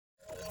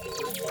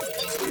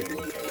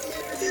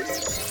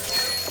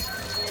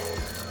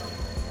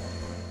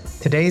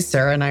Today,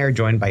 Sarah and I are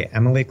joined by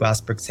Emily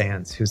Glassberg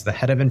Sands, who's the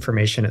head of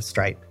information at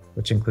Stripe,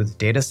 which includes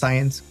data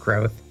science,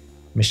 growth,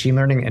 machine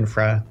learning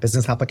infra,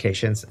 business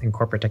applications, and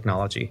corporate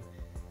technology.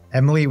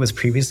 Emily was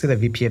previously the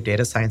VP of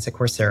data science at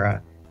Coursera,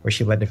 where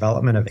she led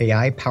development of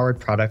AI-powered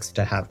products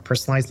to have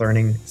personalized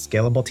learning,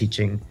 scalable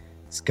teaching,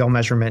 skill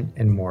measurement,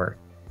 and more.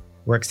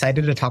 We're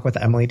excited to talk with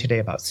Emily today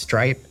about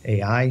Stripe,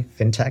 AI,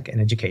 fintech,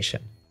 and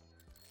education.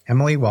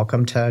 Emily,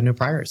 welcome to New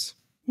Priors.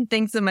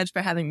 Thanks so much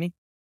for having me.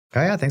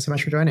 Oh yeah, thanks so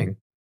much for joining.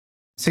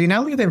 So you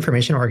now lead the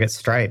information org at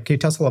Stripe. Can you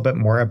tell us a little bit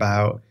more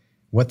about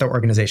what the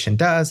organization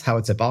does, how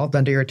it's evolved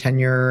under your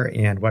tenure,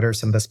 and what are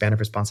some of the span of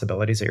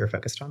responsibilities that you're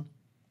focused on?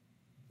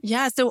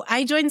 Yeah, so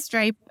I joined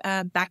Stripe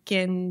back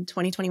in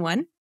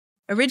 2021,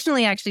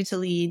 originally actually to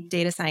lead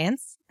data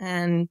science.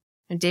 And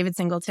David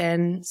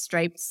Singleton,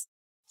 Stripe's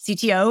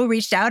CTO,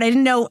 reached out. I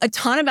didn't know a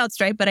ton about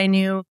Stripe, but I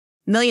knew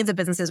millions of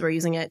businesses were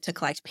using it to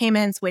collect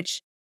payments,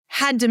 which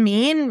had to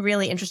mean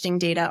really interesting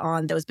data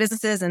on those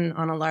businesses and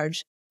on a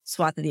large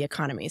swath of the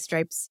economy.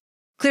 Stripe's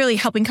clearly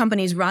helping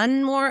companies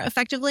run more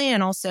effectively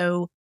and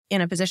also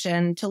in a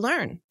position to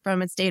learn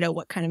from its data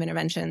what kind of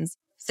interventions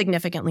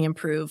significantly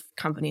improve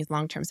companies'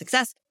 long-term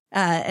success,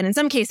 and in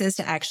some cases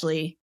to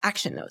actually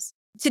action those.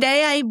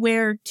 Today, I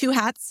wear two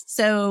hats.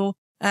 So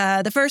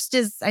the first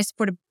is I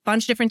support a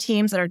bunch of different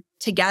teams that are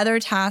together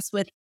tasked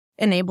with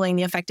enabling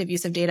the effective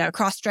use of data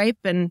across Stripe.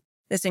 And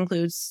this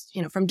includes,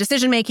 from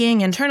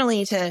decision-making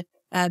internally to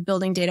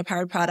building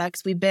data-powered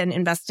products. We've been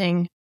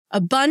investing a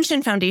bunch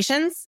in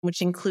foundations,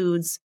 which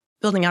includes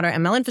building out our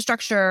ML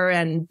infrastructure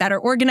and better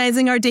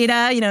organizing our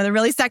data, the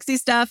really sexy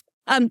stuff,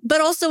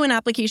 but also in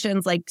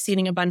applications like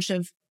seeding a bunch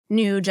of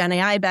new Gen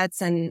AI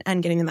bets and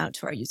getting them out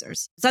to our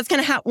users. So that's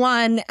kind of hat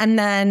one. And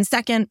then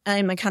second,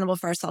 I'm accountable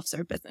for our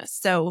self-serve business.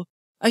 So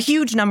a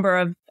huge number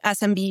of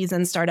SMBs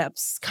and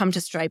startups come to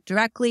Stripe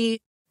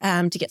directly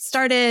to get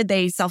started.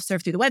 They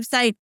self-serve through the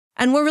website.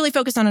 And we're really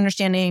focused on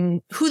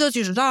understanding who those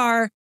users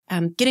are,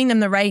 getting them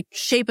the right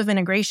shape of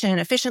integration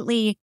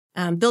efficiently,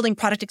 building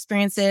product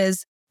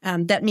experiences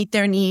that meet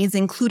their needs,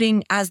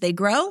 including as they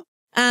grow,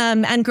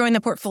 and growing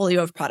the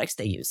portfolio of products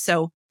they use.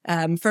 So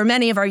for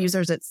many of our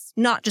users, it's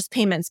not just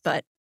payments,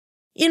 but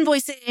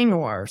invoicing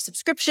or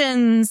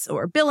subscriptions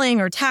or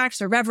billing or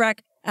tax or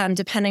RevRec,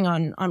 depending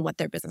on what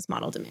their business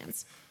model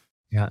demands.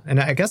 Yeah. And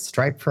I guess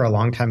Stripe for a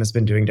long time has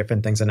been doing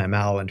different things in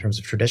ML in terms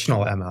of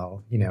traditional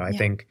ML. I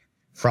think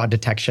fraud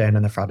detection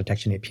and the fraud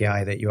detection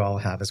API that you all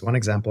have is one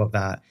example of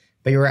that.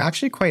 But you were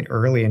actually quite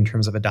early in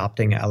terms of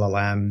adopting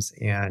LLMs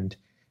and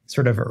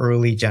sort of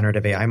early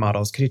generative AI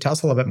models. Could you tell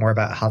us a little bit more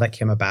about how that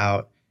came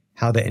about,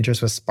 how the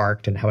interest was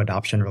sparked, and how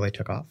adoption really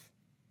took off?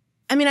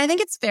 I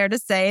think it's fair to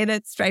say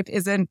that Stripe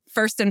isn't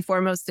first and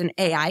foremost an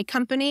AI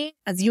company.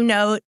 As you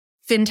note,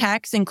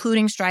 fintechs,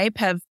 including Stripe,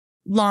 have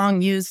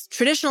long used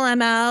traditional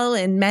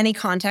ML in many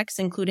contexts,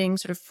 including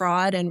sort of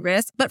fraud and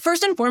risk. But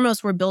first and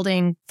foremost, we're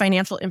building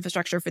financial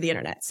infrastructure for the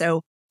internet.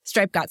 So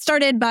Stripe got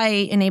started by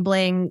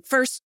enabling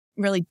first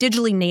really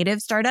digitally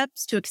native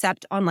startups to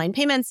accept online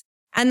payments.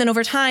 And then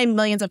over time,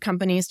 millions of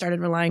companies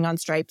started relying on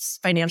Stripe's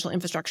financial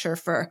infrastructure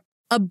for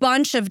a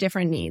bunch of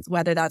different needs,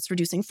 whether that's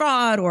reducing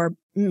fraud or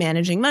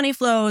managing money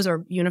flows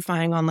or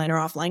unifying online or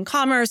offline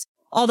commerce,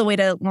 all the way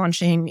to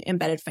launching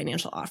embedded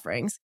financial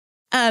offerings.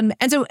 And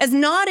so as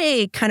not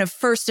a kind of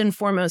first and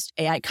foremost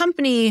AI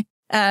company,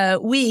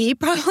 we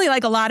probably,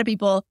 like a lot of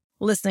people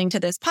listening to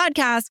this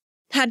podcast,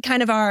 had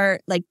kind of our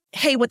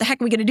hey, what the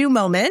heck are we going to do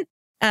moment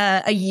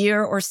a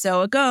year or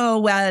so ago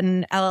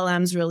when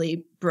LLMs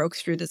really broke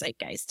through the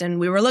zeitgeist. And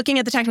we were looking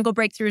at the technical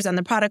breakthroughs and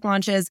the product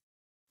launches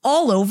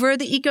all over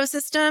the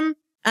ecosystem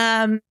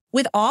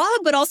with awe,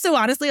 but also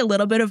honestly a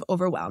little bit of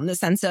overwhelm, in the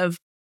sense of,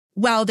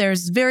 well,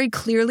 there's very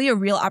clearly a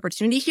real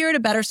opportunity here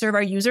to better serve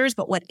our users,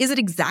 but what is it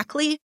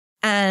exactly?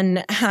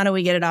 And how do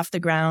we get it off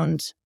the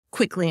ground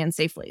quickly and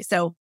safely?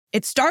 So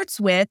it starts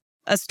with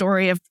a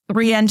story of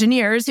 3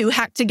 engineers who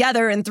hacked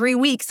together in 3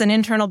 weeks an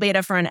internal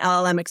beta for an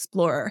LLM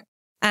Explorer.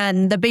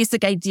 And the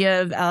basic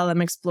idea of LLM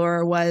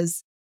Explorer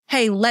was,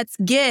 hey, let's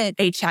get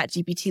a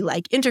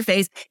ChatGPT-like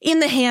interface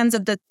in the hands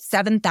of the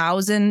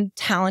 7,000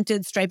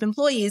 talented Stripe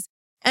employees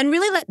and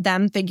really let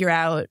them figure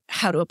out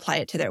how to apply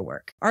it to their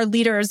work. Our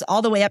leaders,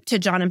 all the way up to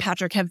John and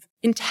Patrick, have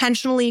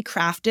intentionally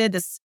crafted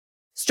this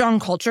strong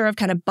culture of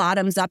kind of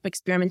bottoms-up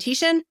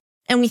experimentation.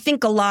 And we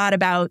think a lot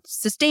about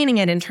sustaining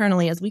it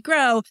internally as we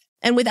grow.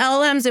 And with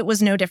LLMs, it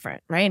was no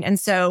different, right? And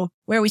so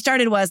where we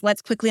started was,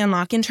 let's quickly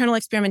unlock internal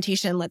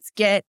experimentation. Let's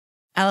get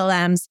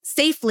LLMs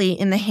safely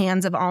in the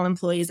hands of all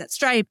employees at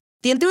Stripe.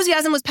 The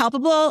enthusiasm was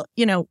palpable,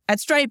 at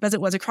Stripe as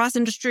it was across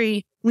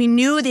industry. We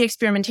knew the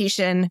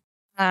experimentation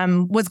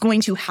was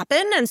going to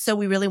happen. And so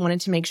we really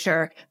wanted to make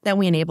sure that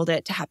we enabled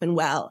it to happen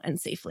well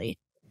and safely.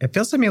 It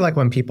feels to me like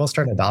when people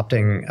start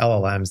adopting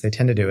LLMs, they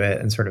tend to do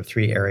it in sort of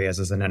 3 areas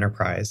as an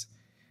enterprise.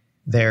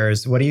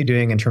 There's what are you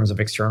doing in terms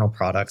of external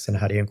products and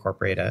how do you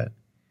incorporate it?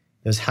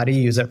 There's how do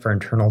you use it for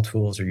internal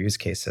tools or use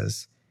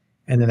cases?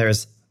 And then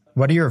there's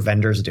what are your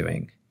vendors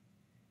doing?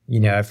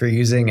 If you're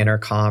using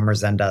Intercom or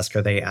Zendesk,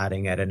 are they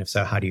adding it? And if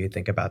so, how do you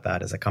think about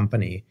that as a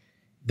company?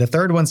 The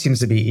third one seems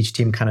to be each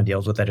team kind of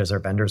deals with it as their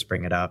vendors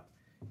bring it up.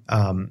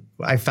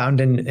 I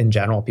found in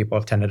general, people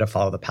have tended to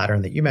follow the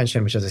pattern that you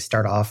mentioned, which is they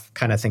start off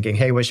kind of thinking,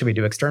 hey, what should we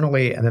do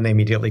externally? And then they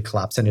immediately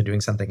collapse into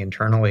doing something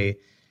internally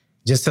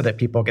just so that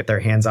people get their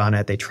hands on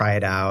it. They try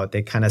it out.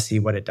 They kind of see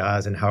what it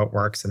does and how it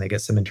works, and they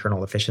get some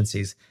internal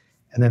efficiencies.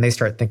 And then they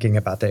start thinking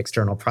about the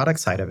external product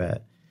side of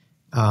it.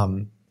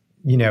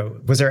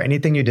 Was there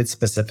anything you did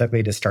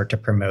specifically to start to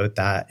promote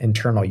that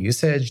internal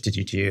usage? Did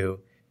you do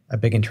a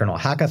big internal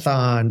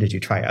hackathon? Did you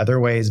try other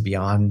ways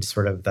beyond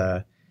sort of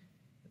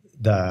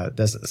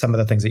some of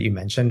the things that you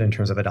mentioned in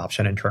terms of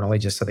adoption internally,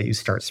 just so that you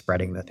start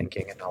spreading the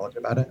thinking and knowledge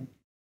about it?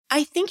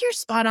 I think you're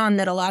spot on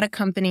that a lot of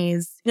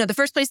companies, the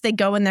first place they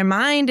go in their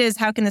mind is,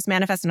 how can this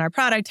manifest in our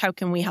product? How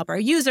can we help our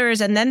users?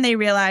 And then they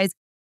realize,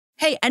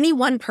 hey, any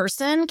one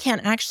person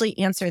can't actually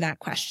answer that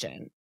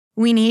question.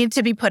 We need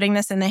to be putting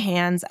this in the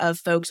hands of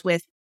folks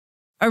with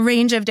a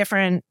range of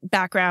different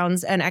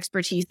backgrounds and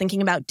expertise,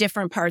 thinking about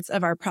different parts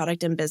of our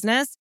product and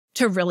business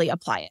to really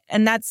apply it.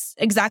 And that's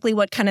exactly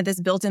what kind of this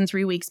built-in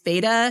 3 weeks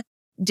beta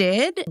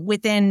did.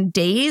 Within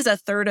days, a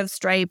third of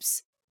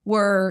Stripes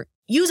were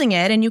using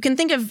it. And you can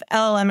think of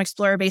LLM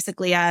Explorer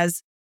basically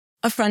as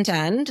a front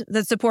end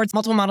that supports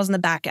multiple models in the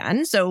back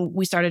end. So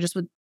we started just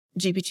with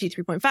GPT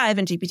 3.5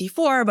 and GPT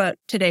 4, but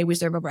today we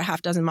serve over a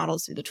half dozen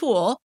models through the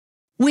tool.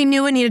 We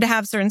knew it needed to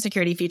have certain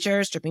security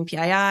features, stripping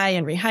PII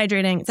and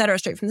rehydrating, et cetera,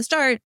 straight from the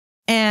start.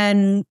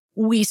 And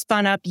we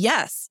spun up,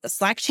 a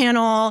Slack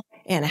channel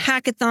and a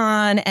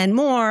hackathon and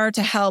more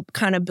to help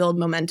kind of build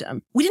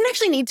momentum. We didn't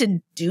actually need to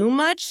do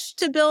much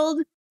to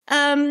build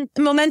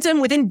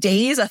momentum. Within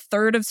days, a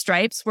third of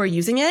Stripes were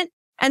using it.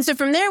 And so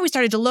from there, we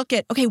started to look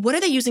at, okay, what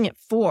are they using it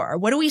for?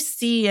 What do we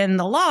see in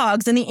the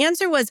logs? And the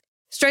answer was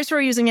Stripes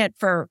were using it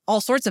for all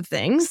sorts of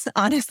things,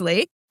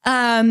 honestly.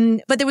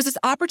 But there was this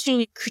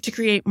opportunity to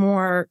create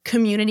more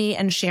community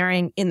and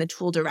sharing in the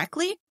tool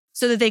directly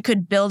so that they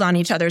could build on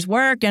each other's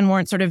work and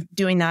weren't sort of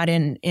doing that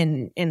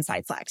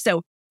inside Slack.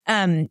 So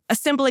a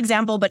simple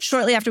example, but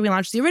shortly after we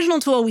launched the original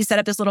tool, we set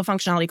up this little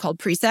functionality called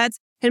presets,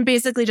 and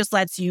basically just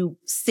lets you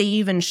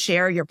save and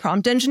share your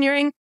prompt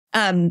engineering.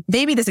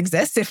 Maybe this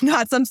exists. If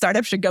not, some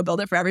startup should go build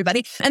it for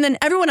everybody. And then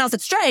everyone else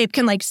at Stripe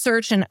can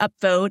search and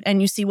upvote,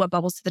 and you see what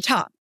bubbles to the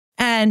top.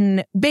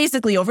 And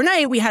basically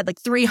overnight, we had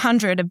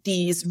 300 of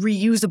these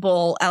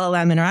reusable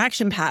LLM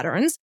interaction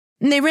patterns.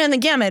 And they ran the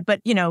gamut,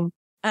 but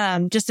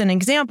just an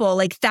example,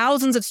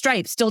 thousands of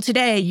Stripes still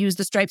today use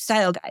the Stripe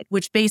style guide,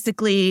 which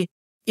basically,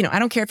 I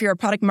don't care if you're a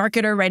product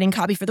marketer writing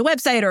copy for the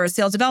website or a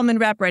sales development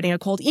rep writing a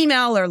cold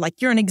email, or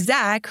you're an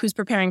exec who's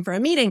preparing for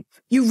a meeting,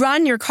 you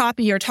run your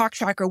copy or talk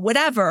track or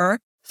whatever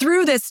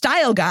through this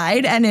style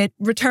guide, and it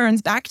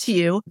returns back to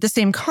you the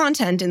same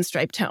content in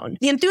Stripe tone.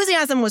 The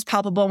enthusiasm was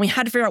palpable, and we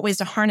had to figure out ways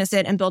to harness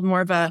it and build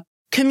more of a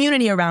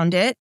community around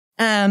it.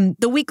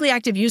 The weekly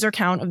active user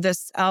count of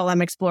this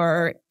LLM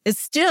Explorer is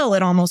still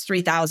at almost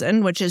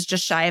 3,000, which is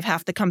just shy of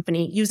half the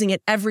company using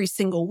it every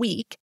single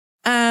week.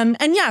 And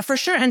for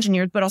sure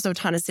engineers, but also a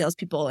ton of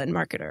salespeople and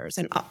marketers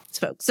and ops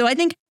folks. So I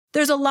think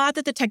there's a lot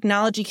that the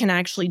technology can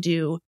actually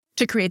do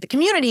to create the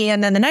community.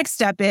 And then the next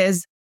step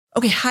is,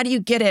 okay, how do you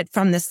get it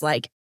from this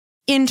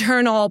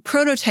internal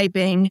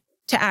prototyping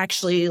to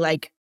actually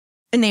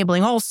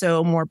enabling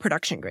also more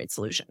production grade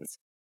solutions?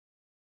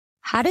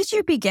 How did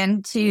you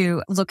begin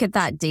to look at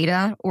that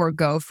data or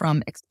go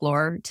from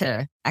explore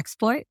to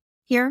exploit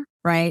here,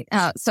 right?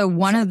 So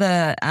one of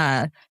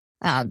the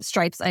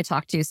Stripes I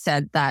talked to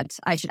said that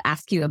I should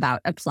ask you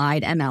about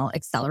applied ML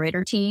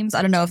accelerator teams.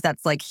 I don't know if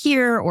that's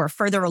here or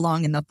further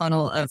along in the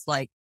funnel of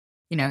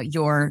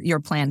your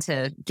plan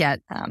to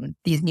get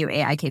these new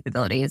AI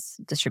capabilities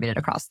distributed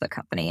across the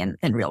company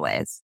in real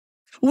ways.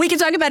 We can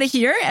talk about it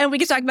here and we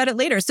can talk about it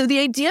later. So the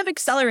idea of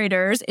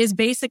accelerators is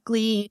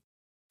basically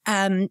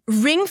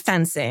ring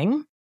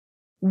fencing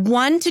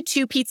 1 to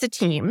 2 pizza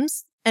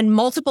teams and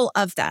multiple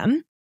of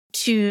them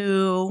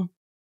to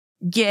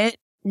get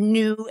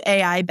new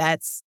AI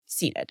bets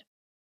seeded.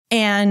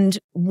 And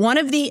one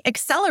of the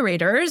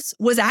accelerators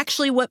was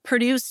actually what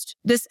produced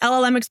this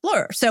LLM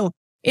Explorer. So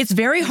it's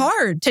very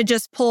hard to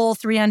just pull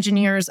 3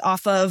 engineers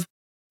off of,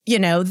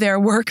 their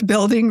work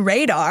building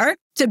radar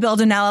to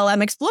build an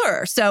LLM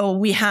Explorer. So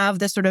we have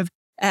this sort of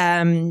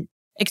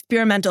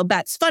experimental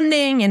bets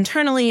funding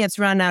internally. It's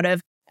run out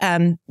of,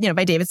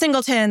 by David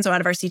Singleton, so out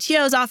of our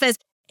CTO's office.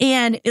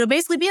 And it'll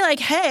basically be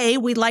hey,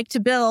 we'd like to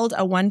build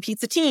a 1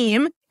 pizza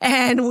team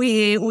and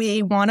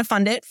we want to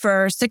fund it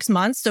for 6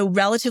 months. So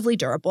relatively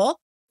durable.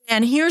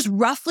 And here's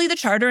roughly the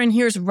charter and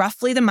here's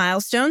roughly the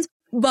milestones,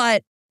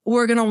 but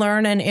we're going to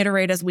learn and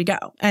iterate as we go.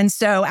 And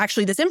so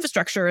actually this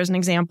infrastructure is an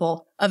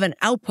example of an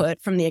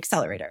output from the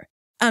accelerator.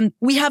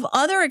 We have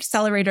other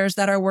accelerators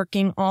that are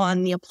working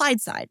on the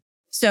applied side.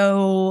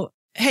 So,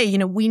 hey,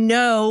 we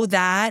know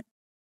that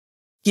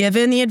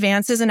given the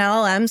advances in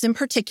LLMs in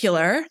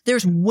particular,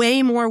 there's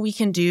way more we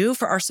can do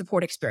for our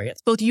support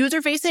experience, both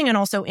user-facing and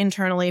also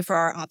internally for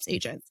our ops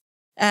agents.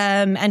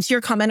 And to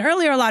your comment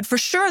earlier, Lod, for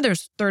sure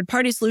there's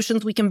third-party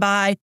solutions we can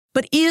buy,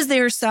 but is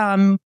there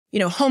some,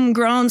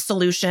 homegrown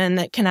solution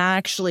that can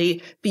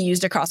actually be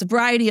used across a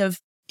variety of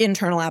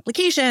internal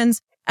applications?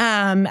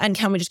 And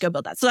can we just go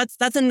build that? So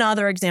that's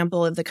another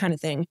example of the kind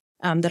of thing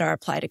that our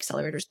applied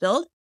accelerators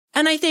build.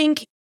 And I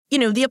think,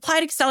 the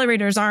applied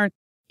accelerators aren't,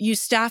 you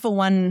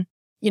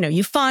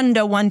fund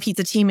a one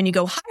pizza team and you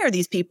go hire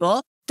these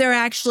people. They're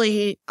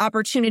actually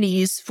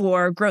opportunities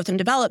for growth and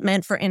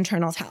development for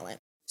internal talent.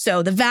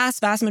 So the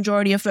vast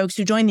majority of folks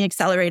who join the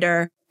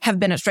accelerator have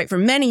been at Stripe for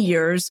many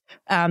years.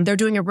 They're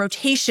doing a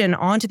rotation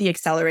onto the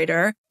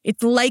accelerator.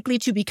 It's likely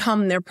to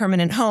become their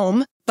permanent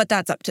home, but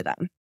that's up to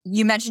them.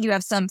 You mentioned you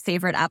have some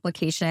favorite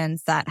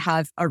applications that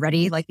have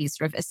already like these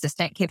sort of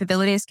assistant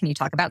capabilities. Can you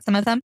talk about some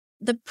of them?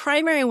 The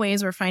primary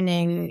ways we're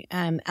finding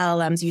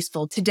LLMs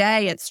useful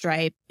today at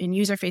Stripe in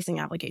user-facing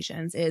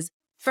applications is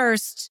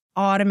first,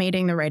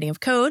 automating the writing of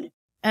code,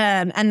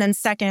 and then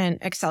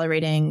second,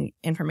 accelerating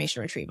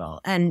information retrieval.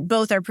 And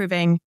both are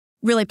proving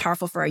really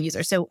powerful for our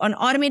users. So on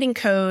automating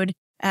code,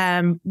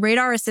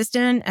 Radar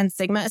Assistant and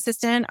Sigma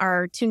Assistant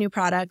are two new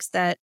products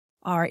that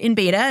are in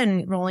beta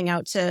and rolling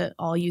out to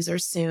all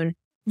users soon.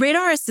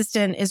 Radar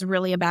Assistant is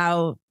really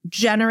about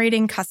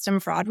generating custom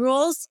fraud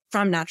rules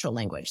from natural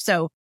language.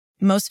 So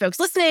most folks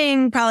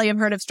listening probably have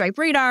heard of Stripe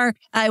Radar.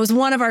 It was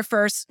one of our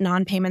first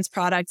non-payments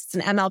products. It's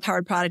an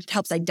ML-powered product. It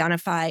helps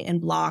identify and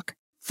block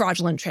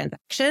fraudulent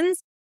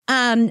transactions.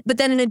 But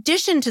then in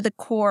addition to the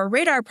core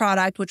Radar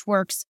product, which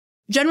works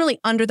generally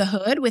under the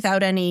hood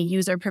without any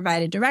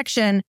user-provided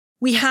direction,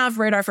 we have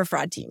Radar for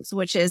Fraud Teams,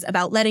 which is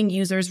about letting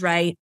users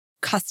write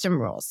custom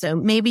rules. So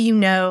maybe you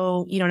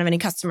don't have any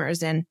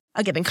customers in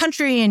a given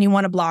country and you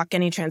want to block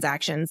any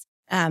transactions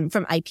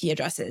from IP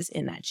addresses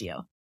in that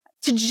geo.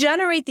 To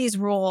generate these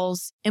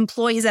rules,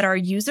 employees that are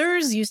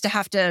users used to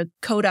have to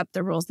code up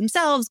the rules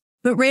themselves,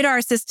 but Radar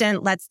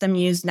Assistant lets them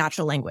use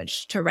natural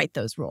language to write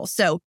those rules.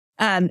 So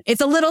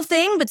it's a little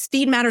thing, but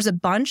speed matters a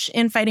bunch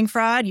in fighting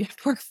fraud. You have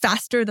to work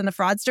faster than the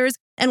fraudsters.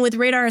 And with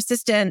Radar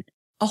Assistant,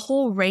 a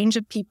whole range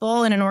of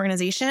people in an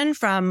organization,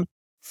 from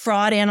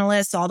fraud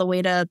analysts all the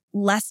way to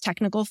less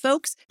technical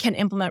folks, can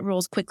implement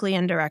rules quickly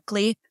and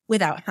directly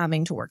without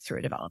having to work through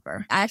a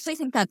developer. I actually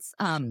think that's,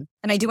 and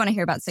I do want to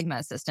hear about Sigma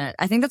Assistant.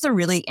 I think that's a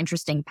really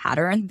interesting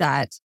pattern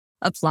that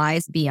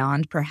applies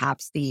beyond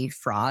perhaps the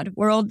fraud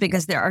world,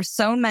 because there are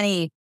so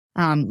many,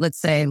 let's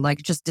say,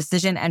 like just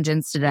decision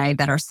engines today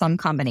that are some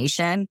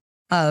combination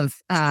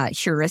of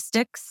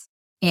heuristics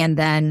and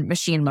then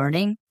machine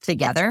learning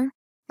together.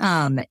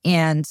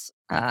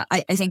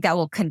 I think that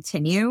will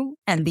continue,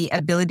 and the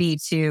ability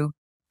to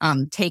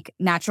take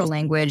natural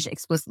language,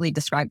 explicitly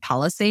describe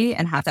policy,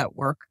 and have that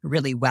work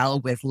really well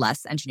with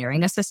less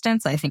engineering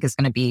assistance, I think is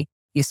going to be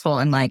useful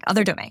in like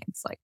other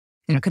domains. Like,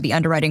 could be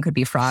underwriting, could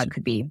be fraud,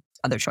 could be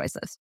other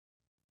choices.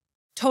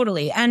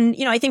 Totally. And,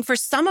 I think for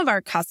some of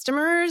our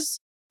customers,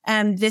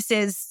 this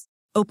is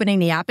opening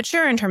the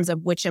aperture in terms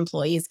of which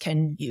employees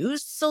can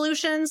use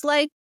solutions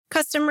like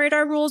custom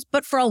Radar rules.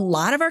 But for a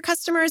lot of our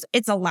customers,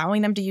 it's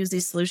allowing them to use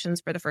these solutions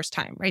for the first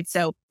time, right?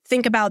 So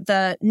think about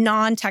the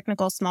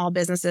non-technical small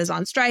businesses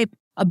on Stripe.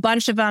 A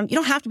bunch of them, you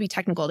don't have to be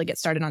technical to get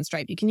started on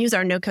Stripe. You can use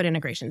our no-code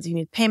integrations. You can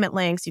use payment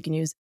links. You can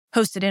use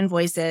hosted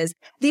invoices.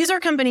 These are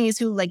companies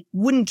who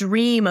wouldn't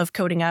dream of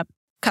coding up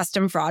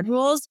custom fraud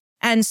rules.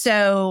 And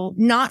so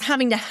not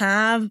having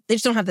to they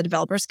just don't have the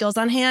developer skills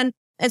on hand.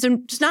 And so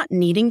just not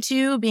needing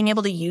to, being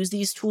able to use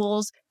these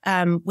tools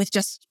with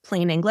just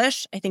plain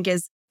English, I think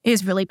is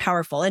really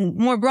powerful. And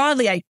more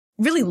broadly, I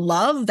really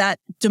love that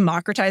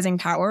democratizing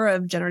power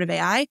of generative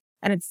AI.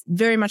 And it's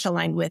very much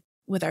aligned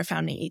with our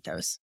founding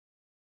ethos.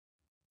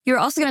 You're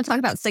also going to talk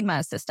about Sigma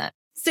Assistant.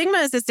 Sigma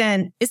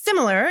Assistant is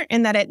similar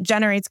in that it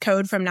generates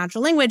code from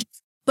natural language,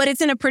 but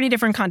it's in a pretty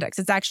different context.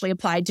 It's actually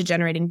applied to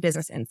generating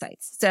business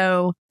insights.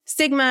 So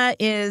Sigma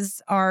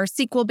is our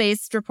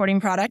SQL-based reporting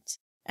product.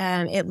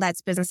 It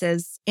lets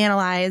businesses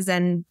analyze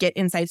and get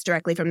insights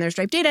directly from their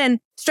Stripe data. And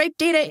Stripe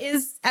data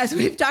is, as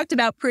we've talked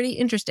about, pretty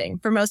interesting.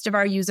 For most of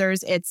our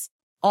users, it's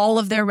all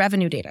of their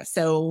revenue data.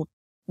 So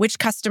which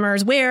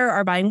customers where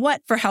are buying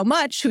what for how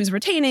much, who's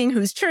retaining,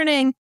 who's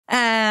churning,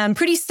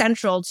 pretty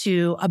central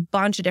to a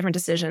bunch of different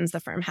decisions the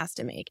firm has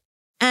to make.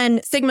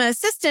 And Sigma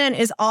Assistant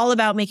is all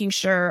about making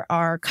sure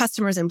our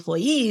customers'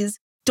 employees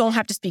don't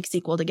have to speak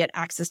SQL to get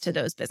access to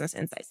those business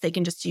insights. They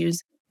can just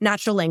use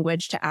natural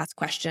language to ask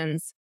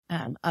questions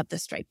of the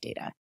Stripe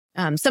data.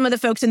 Some of the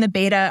folks in the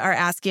beta are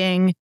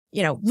asking,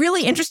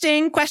 really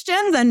interesting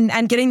questions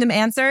and getting them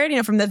answered,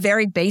 from the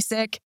very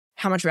basic,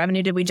 how much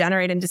revenue did we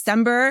generate in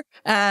December,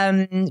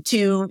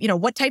 to,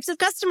 what types of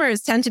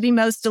customers tend to be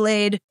most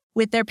delayed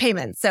with their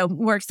payments. So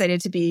we're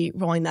excited to be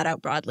rolling that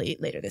out broadly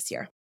later this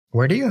year.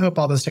 Where do you hope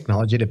all this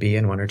technology to be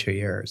in 1 or 2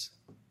 years?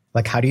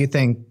 How do you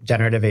think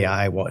generative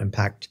AI will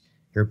impact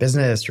your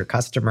business, your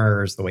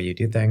customers, the way you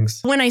do things?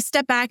 When I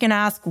step back and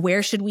ask,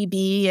 where should we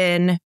be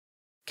in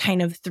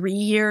kind of 3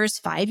 years,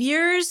 5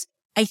 years,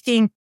 I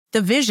think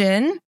the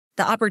vision,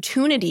 the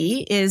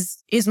opportunity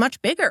is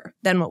much bigger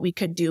than what we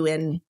could do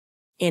in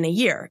a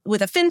year.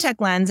 With a fintech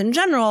lens in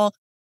general,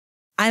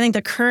 I think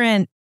the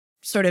current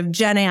sort of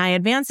Gen AI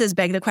advances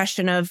beg the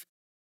question of,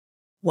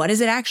 what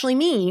does it actually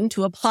mean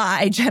to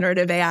apply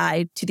generative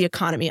AI to the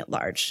economy at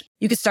large?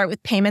 You could start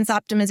with payments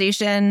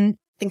optimization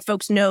think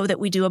folks know that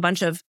we do a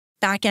bunch of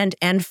back-end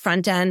and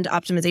front-end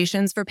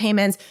optimizations for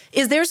payments.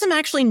 Is there some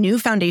actually new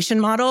foundation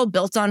model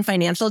built on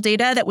financial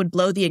data that would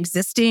blow the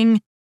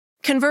existing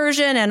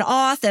conversion and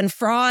auth and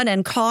fraud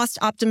and cost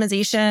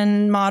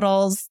optimization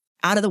models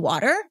out of the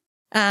water?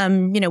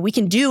 We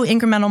can do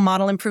incremental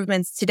model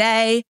improvements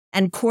today,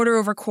 and quarter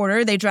over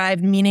quarter, they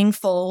drive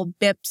meaningful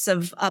bips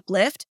of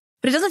uplift.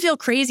 But it doesn't feel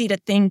crazy to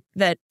think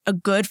that a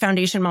good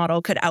foundation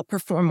model could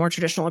outperform more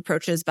traditional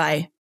approaches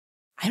by,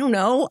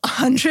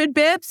 100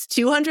 bips,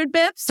 200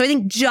 bips. So I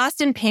think just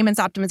in payments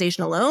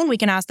optimization alone, we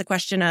can ask the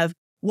question of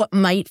what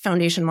might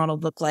foundation model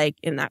look like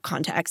in that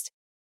context.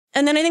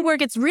 And then I think where it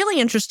gets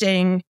really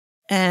interesting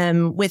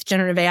with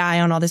generative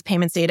AI on all this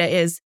payments data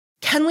is,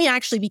 can we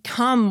actually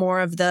become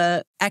more of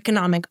the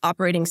economic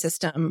operating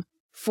system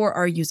for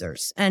our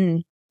users?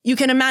 And you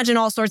can imagine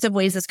all sorts of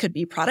ways this could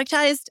be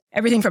productized,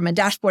 everything from a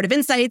dashboard of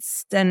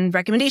insights and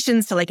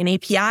recommendations to like an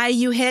API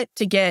you hit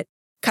to get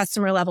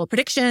customer level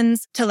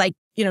predictions to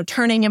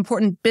turning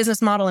important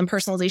business model and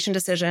personalization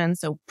decisions.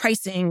 So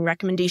pricing,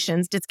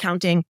 recommendations,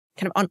 discounting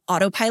kind of on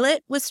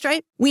autopilot with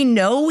Stripe. We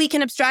know we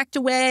can abstract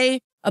away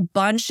a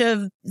bunch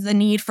of the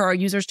need for our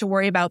users to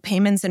worry about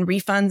payments and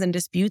refunds and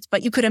disputes,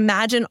 but you could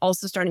imagine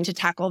also starting to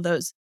tackle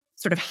those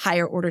sort of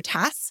higher order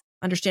tasks,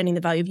 understanding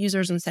the value of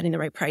users and setting the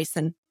right price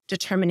and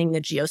determining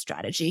the geo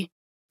strategy.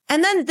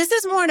 And then this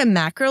is more at a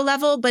macro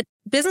level, but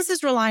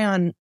businesses rely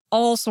on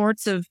all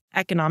sorts of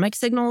economic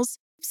signals,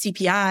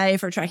 CPI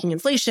for tracking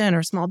inflation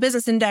or small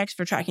business index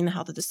for tracking the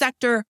health of the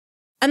sector.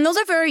 And those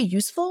are very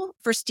useful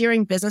for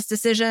steering business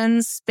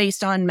decisions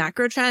based on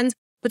macro trends,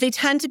 but they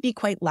tend to be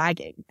quite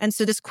lagging. And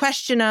so this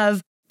question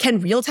of,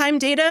 can real-time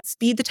data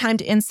speed the time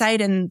to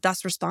insight and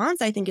thus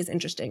response, I think is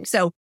interesting.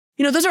 So,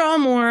 those are all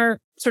more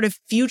sort of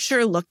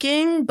future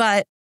looking,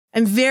 but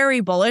I'm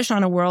very bullish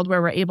on a world where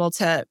we're able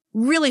to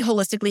really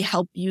holistically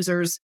help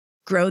users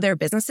grow their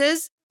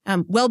businesses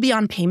well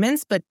beyond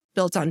payments, but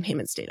built on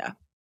payments data.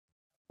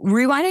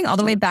 Rewinding all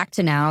the way back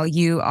to now,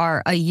 you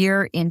are a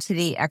year into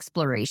the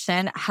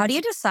exploration. How do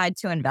you decide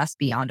to invest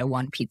beyond a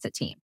one pizza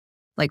team?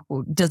 Like,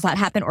 does that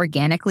happen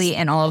organically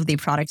in all of the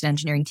product and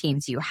engineering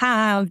teams you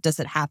have? Does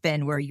it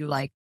happen where you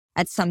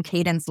at some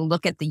cadence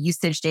look at the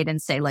usage data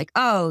and say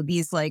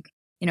these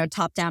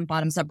top down,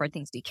 bottoms up are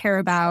things we care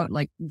about?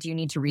 Do you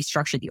need to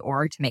restructure the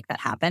org to make that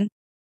happen?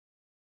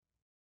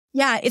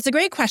 Yeah, it's a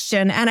great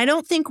question. And I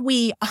don't think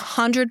we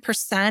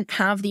 100%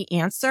 have the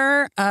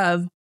answer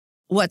of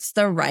what's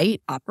the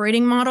right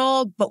operating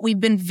model, but we've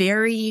been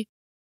very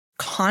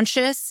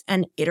conscious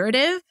and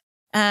iterative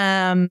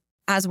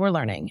as we're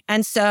learning.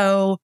 And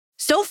so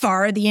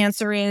far, the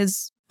answer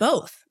is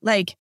both.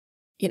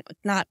 It's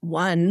not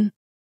one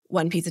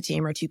pizza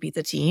team or two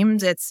pizza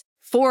teams. It's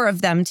 4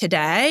 of them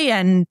today.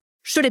 And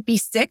should it be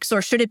 6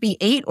 or should it be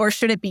 8 or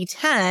should it be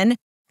 10?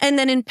 And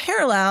then in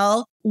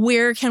parallel,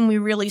 where can we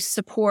really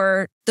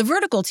support the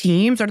vertical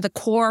teams or the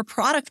core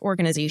product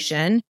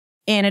organization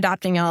in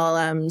adopting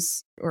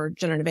LLMs or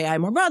generative AI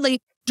more broadly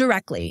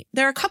directly?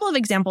 There are a couple of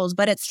examples,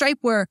 but at Stripe,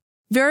 we're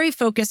very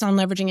focused on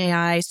leveraging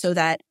AI so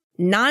that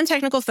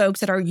non-technical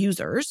folks that are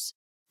users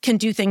can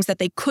do things that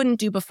they couldn't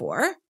do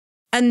before.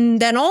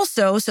 And then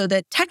also so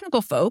that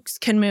technical folks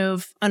can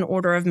move an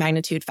order of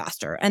magnitude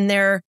faster. And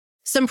there are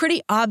some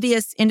pretty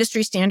obvious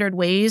industry standard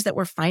ways that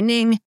we're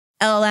finding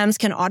LLMs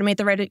can automate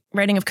the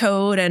writing of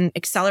code and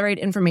accelerate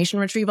information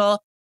retrieval.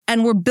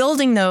 And we're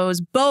building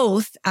those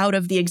both out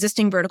of the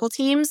existing vertical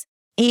teams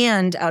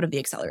and out of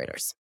the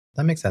accelerators.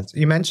 That makes sense.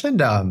 You mentioned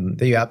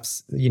that you have,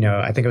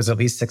 I think it was at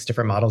least 6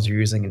 different models you're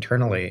using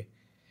internally.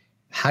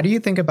 How do you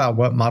think about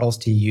what models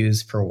to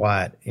use for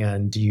what?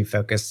 And do you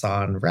focus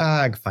on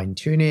RAG,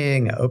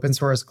 fine-tuning, open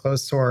source,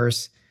 closed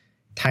source,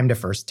 time to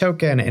first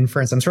token,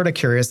 inference? I'm sort of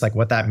curious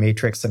what that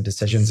matrix of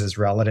decisions is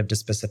relative to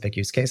specific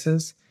use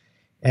cases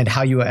and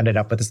how you ended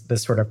up with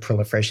this sort of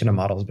proliferation of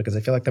models, because I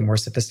feel like the more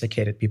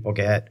sophisticated people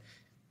get,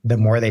 the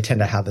more they tend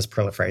to have this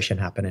proliferation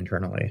happen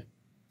internally.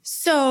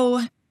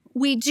 So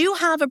we do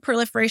have a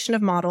proliferation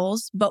of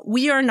models, but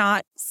we are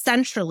not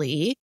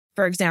centrally,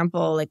 for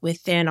example,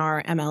 within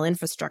our ML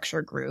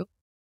infrastructure group,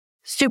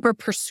 super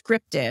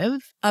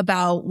prescriptive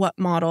about what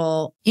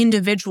model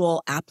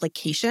individual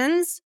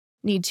applications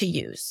need to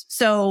use.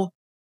 So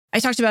I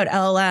talked about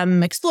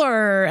LLM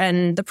Explorer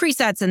and the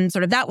presets, and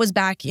sort of that was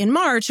back in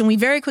March. And we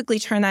very quickly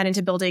turned that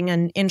into building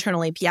an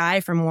internal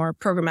API for more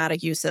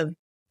programmatic use of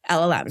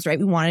LLMs, right?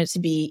 We wanted it to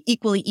be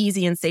equally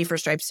easy and safe for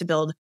Stripes to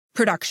build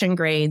production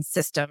grade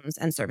systems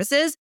and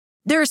services.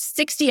 There are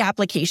 60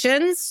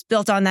 applications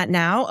built on that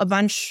now, a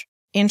bunch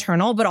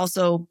internal, but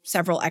also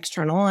several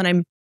external. And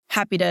I'm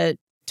happy to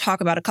talk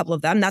about a couple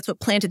of them. That's what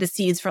planted the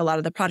seeds for a lot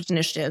of the product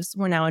initiatives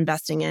we're now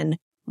investing in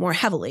more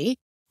heavily.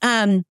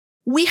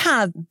 We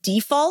have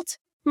default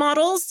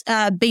models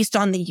based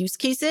on the use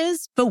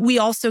cases, but we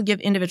also give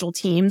individual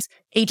teams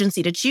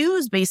agency to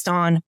choose based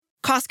on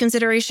cost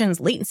considerations,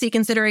 latency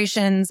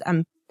considerations.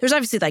 There's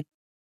obviously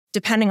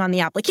depending on the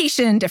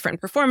application,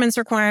 different performance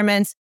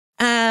requirements.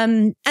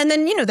 And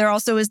then, there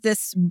also is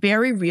this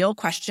very real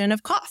question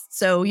of cost.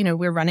 So,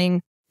 we're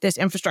running this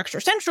infrastructure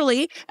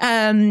centrally.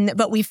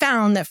 But we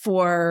found that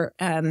for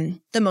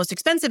the most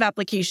expensive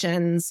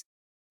applications,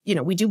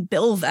 we do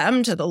bill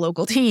them to the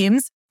local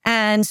teams.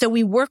 And so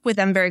we work with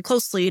them very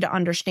closely to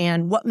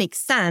understand what makes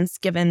sense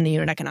given the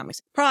unit economics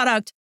of the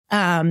product,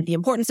 the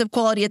importance of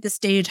quality at this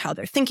stage, how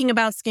they're thinking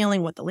about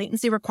scaling, what the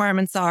latency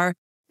requirements are,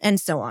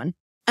 and so on.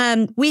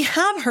 We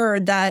have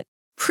heard that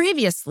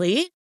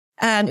previously,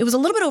 it was a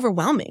little bit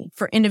overwhelming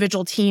for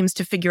individual teams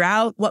to figure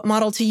out what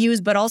model to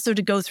use, but also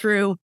to go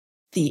through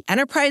the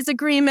enterprise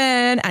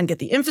agreement and get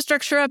the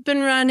infrastructure up and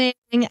running.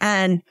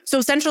 And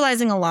so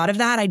centralizing a lot of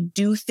that, I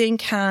do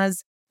think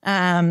has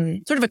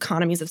sort of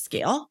economies of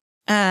scale.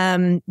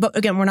 But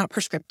again, we're not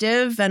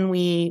prescriptive, and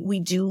we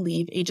do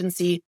leave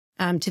agency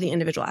to the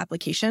individual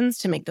applications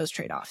to make those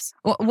trade-offs.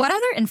 What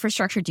other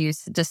infrastructure do you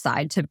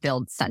decide to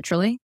build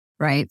centrally,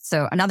 right?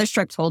 So another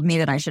Stripe told me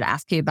that I should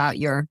ask you about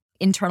your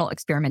internal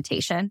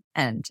experimentation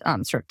and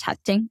sort of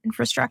testing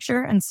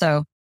infrastructure. And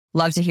so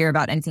love to hear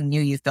about anything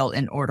new you've built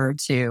in order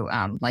to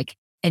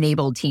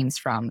enable teams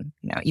from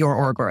your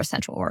org or a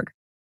central org.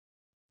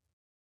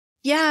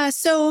 Yeah.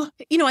 So,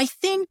 I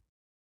think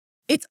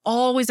it's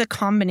always a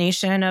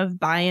combination of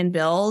buy and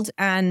build.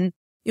 And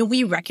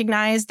we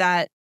recognize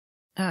that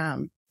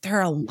there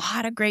are a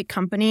lot of great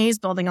companies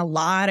building a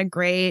lot of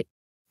great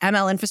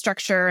ML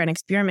infrastructure and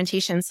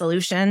experimentation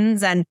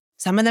solutions. And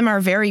some of them are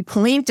very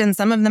point and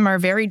some of them are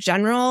very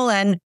general.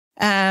 And,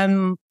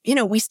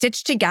 we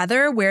stitch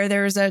together where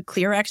there's a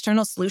clear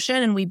external solution,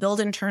 and we build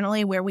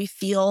internally where we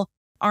feel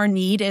our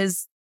need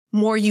is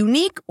more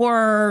unique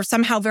or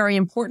somehow very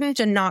important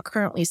and not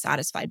currently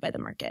satisfied by the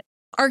market.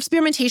 Our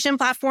experimentation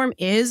platform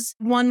is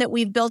one that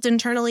we've built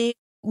internally.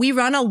 We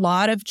run a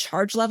lot of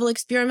charge level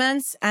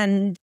experiments,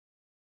 and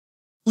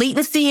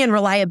latency and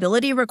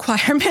reliability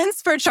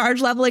requirements for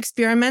charge level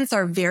experiments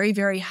are very,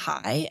 very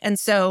high. And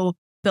so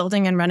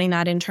building and running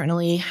that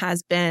internally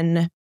has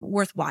been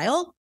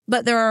worthwhile.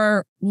 But there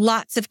are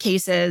lots of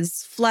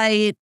cases,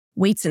 flight,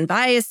 weights and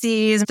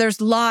biases.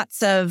 There's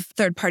lots of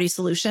third-party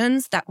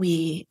solutions that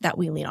we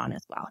lean on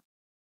as well.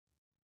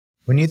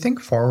 When you think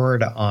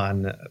forward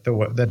on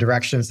the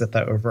directions that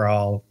the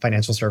overall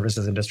financial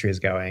services industry is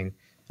going,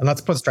 and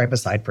let's put Stripe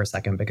aside for a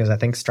second, because I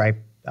think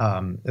Stripe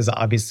is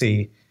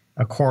obviously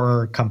a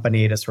core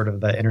company to sort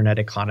of the internet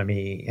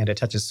economy, and it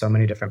touches so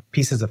many different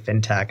pieces of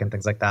fintech and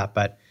things like that.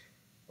 But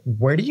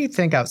where do you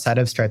think outside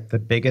of Stripe the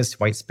biggest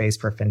white space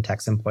for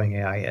fintechs employing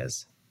AI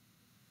is?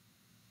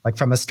 Like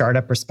from a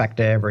startup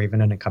perspective or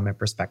even an incumbent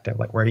perspective,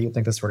 like where do you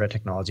think this sort of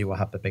technology will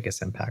have the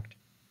biggest impact?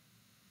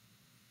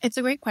 It's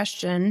a great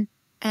question.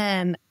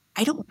 I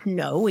don't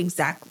know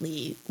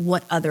exactly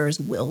what others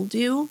will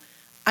do.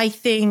 I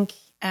think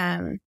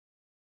having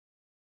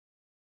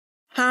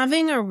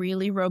a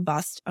really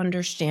robust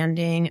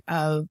understanding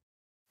of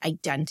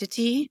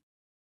identity,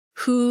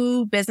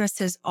 who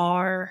businesses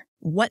are,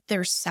 what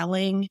they're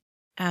selling,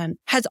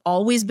 has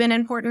always been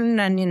important.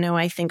 And,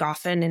 I think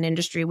often in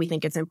industry, we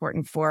think it's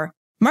important for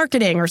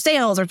marketing or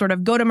sales or sort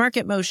of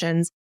go-to-market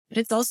motions, but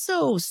it's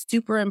also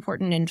super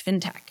important in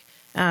fintech.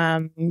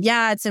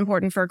 It's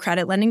important for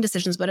credit lending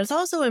decisions, but it's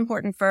also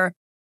important for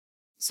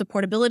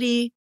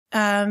supportability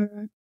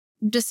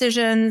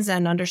decisions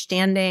and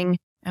understanding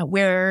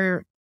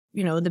where,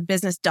 the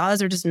business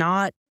does or does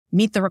not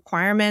meet the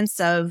requirements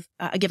of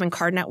a given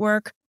card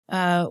network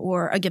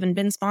or a given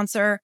BIN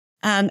sponsor.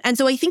 And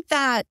so I think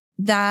that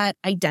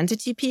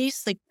identity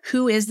piece, like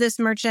who is this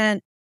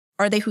merchant?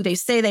 Are they who they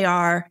say they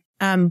are?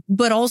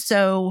 But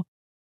also,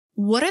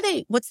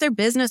 what's their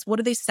business? What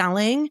are they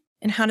selling?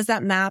 And how does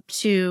that map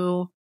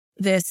to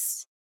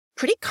this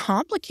pretty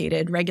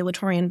complicated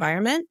regulatory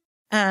environment?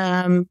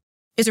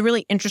 Is a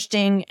really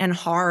interesting and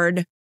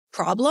hard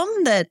problem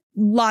that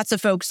lots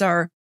of folks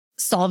are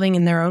solving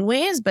in their own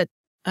ways, but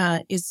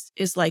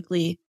is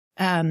likely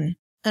an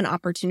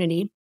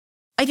opportunity.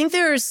 I think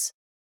there's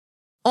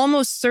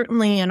almost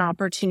certainly an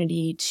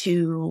opportunity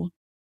to,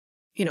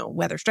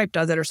 whether Stripe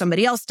does it or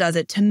somebody else does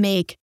it, to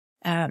make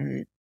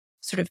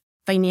sort of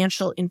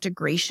financial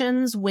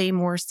integrations way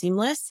more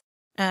seamless.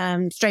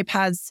 Stripe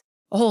has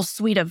a whole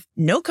suite of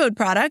no-code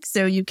products,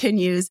 so you can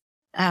use,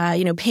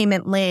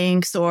 payment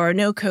links or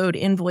no-code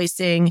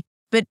invoicing.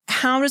 But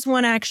how does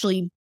one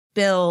actually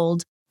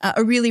build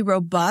a really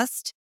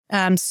robust,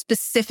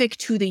 specific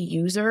to the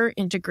user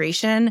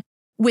integration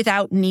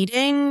without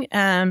needing,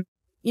 a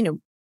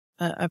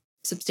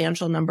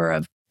substantial number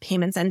of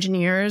payments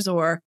engineers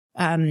or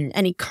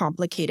any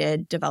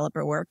complicated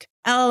developer work?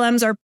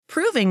 LLMs are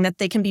proving that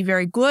they can be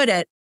very good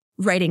at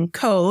writing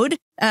code.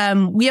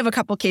 We have a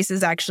couple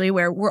cases actually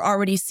where we're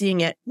already seeing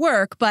it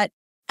work, but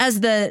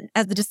as the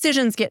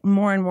decisions get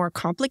more and more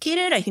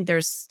complicated, I think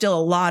there's still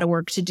a lot of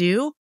work to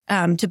do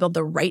to build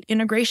the right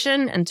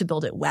integration and to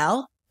build it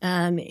well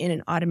in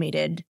an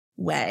automated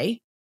way.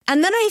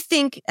 And then I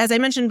think, as I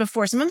mentioned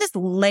before, some of this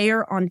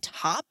layer on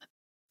top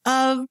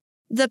of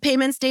the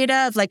payments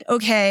data of like,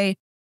 okay,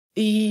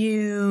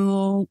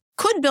 you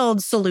could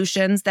build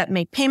solutions that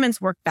make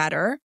payments work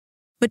better,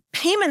 but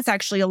payments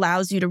actually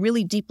allows you to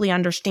really deeply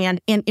understand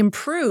and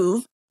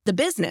improve the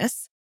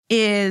business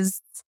is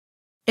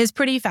is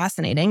pretty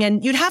fascinating.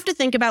 And you'd have to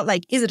think about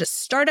like, is it a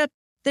startup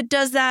that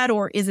does that,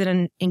 or is it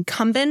an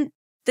incumbent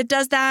that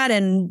does that?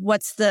 And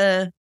what's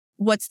the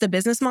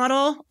business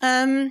model?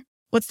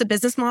 What's the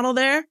business model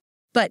there?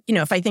 But,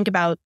 if I think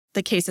about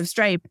the case of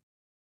Stripe,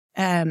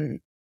 sort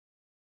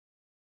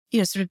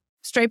of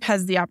Stripe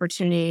has the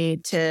opportunity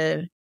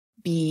to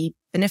be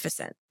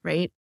beneficent,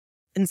 right?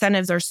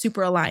 Incentives are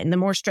super aligned. The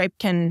more Stripe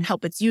can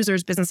help its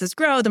users, businesses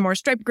grow, the more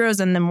Stripe grows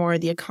and the more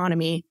the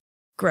economy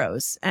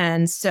grows.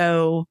 And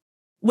so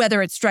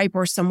whether it's Stripe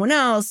or someone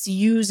else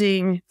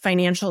using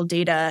financial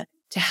data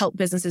to help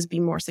businesses be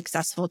more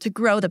successful, to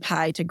grow the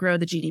pie, to grow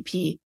the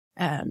GDP,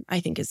 I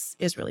think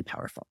is really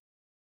powerful.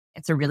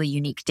 It's a really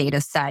unique data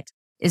set.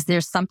 Is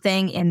there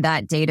something in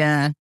that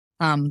data?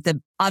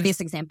 The obvious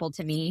example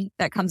to me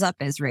that comes up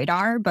is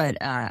Radar, but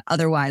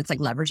otherwise like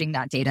leveraging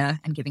that data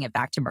and giving it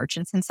back to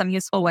merchants in some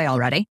useful way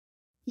already.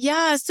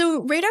 Yeah,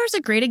 so Radar is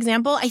a great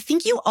example. I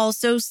think you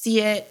also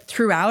see it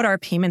throughout our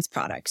payments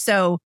product.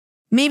 So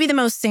maybe the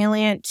most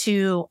salient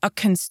to a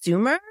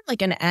consumer,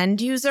 like an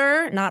end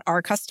user, not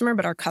our customer,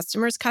 but our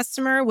customer's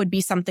customer, would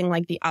be something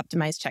like the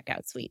optimized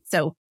checkout suite.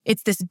 So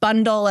it's this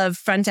bundle of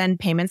front-end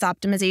payments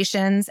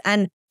optimizations.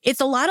 And it's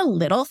a lot of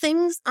little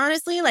things,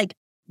 honestly, like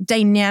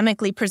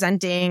dynamically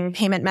presenting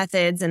payment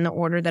methods in the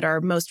order that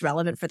are most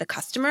relevant for the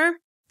customer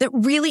that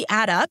really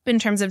add up in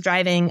terms of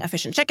driving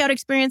efficient checkout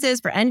experiences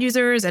for end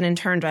users and in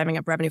turn driving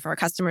up revenue for our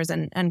customers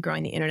and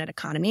growing the internet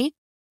economy.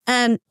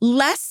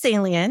 Less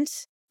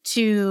salient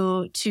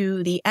to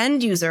the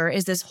end user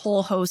is this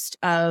whole host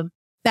of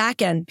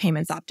back-end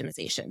payments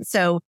optimization.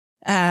 So,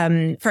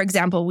 for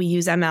example, we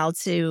use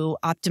ML to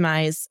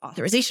optimize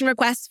authorization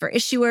requests for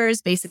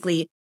issuers,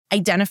 basically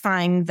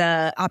identifying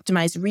the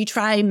optimized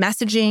retry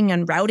messaging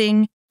and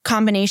routing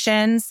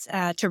combinations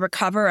to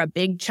recover a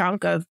big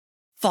chunk of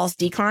false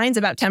declines,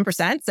 about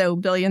 10%, so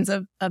billions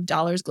of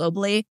dollars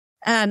globally.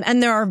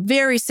 And there are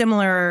very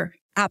similar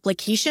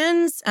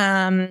applications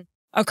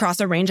across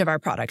a range of our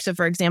products. So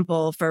for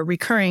example, for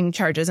recurring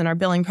charges in our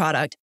billing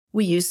product,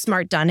 we use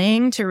smart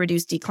dunning to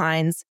reduce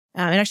declines. It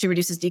actually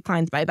reduces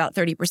declines by about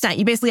 30%.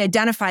 You basically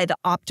identify the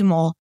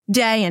optimal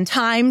day and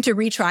time to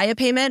retry a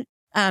payment.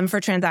 For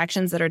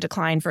transactions that are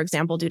declined, for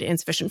example, due to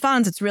insufficient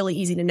funds, it's really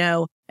easy to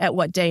know at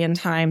what day and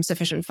time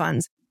sufficient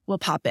funds will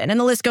pop in. And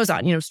the list goes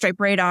on. Stripe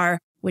Radar,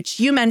 which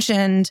you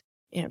mentioned,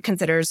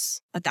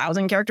 considers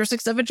 1,000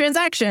 characteristics of a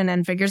transaction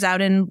and figures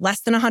out in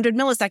less than 100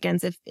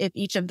 milliseconds if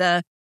each of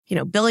the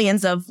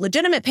billions of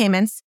legitimate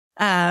payments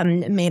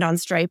made on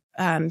Stripe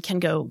can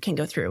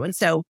go through. And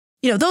so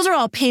those are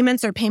all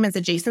payments or payments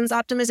adjacent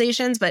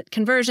optimizations, but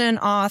conversion,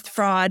 auth,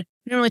 fraud.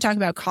 We don't really talk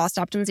about cost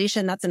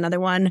optimization. That's another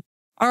one.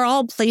 Are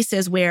all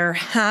places where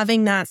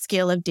having that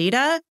scale of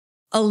data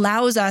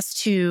allows us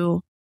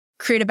to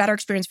create a better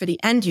experience for the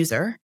end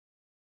user,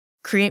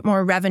 create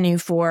more revenue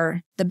for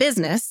the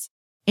business,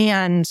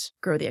 and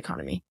grow the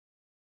economy.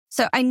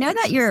 So I know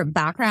that your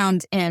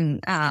background in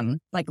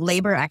like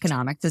labor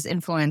economics has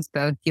influenced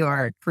both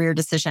your career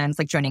decisions,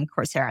 like joining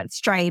Coursera and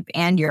Stripe,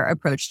 and your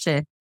approach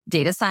to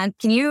data science.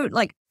 Can you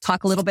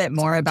talk a little bit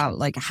more about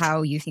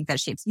how you think that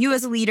shapes you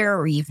as a leader,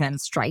 or even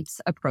Stripe's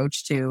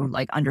approach to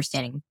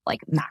understanding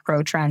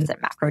macro trends and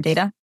macro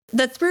data?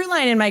 The through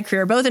line in my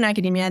career, both in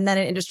academia and then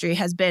in industry,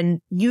 has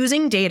been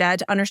using data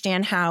to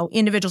understand how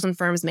individuals and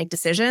firms make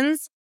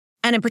decisions,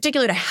 and in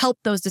particular to help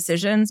those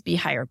decisions be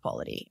higher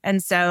quality.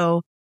 And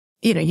so,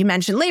 you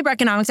mentioned labor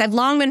economics. I've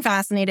long been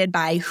fascinated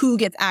by who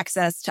gets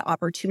access to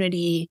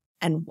opportunity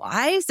and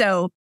why.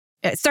 So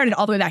it started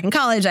all the way back in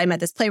college. I met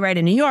this playwright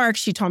in New York.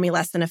 She told me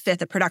less than a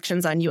fifth of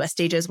productions on U.S.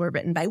 stages were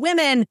written by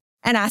women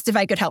and asked if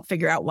I could help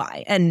figure out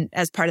why. And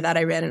as part of that,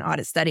 I ran an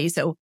audit study.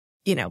 So,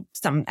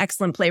 some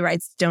excellent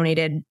playwrights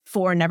donated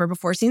 4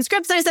 never-before-seen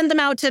scripts. And I sent them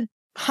out to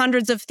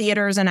hundreds of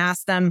theaters and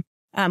asked them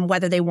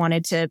whether they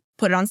wanted to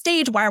put it on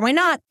stage, why or why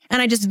not.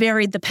 And I just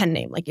varied the pen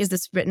name. Is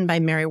this written by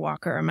Mary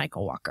Walker or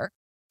Michael Walker?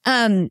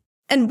 And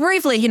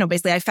briefly,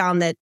 basically I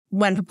found that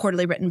when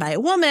purportedly written by a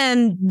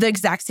woman, the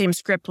exact same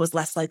script was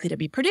less likely to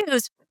be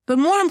produced. But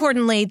more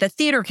importantly, the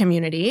theater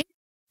community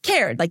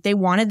cared. They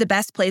wanted the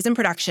best plays in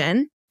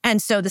production. And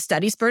so the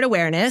study spurred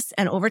awareness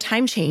and over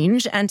time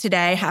change. And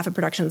today, half of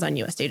productions on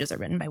U.S. stages are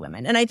written by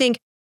women. And I think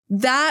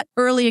that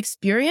early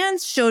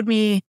experience showed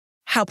me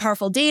how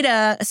powerful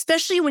data,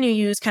 especially when you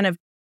use kind of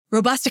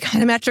robust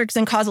econometrics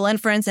and causal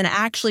inference and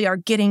actually are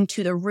getting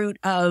to the root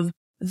of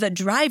the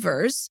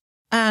drivers,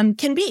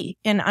 can be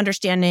in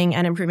understanding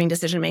and improving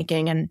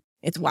decision-making. And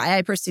it's why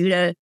I pursued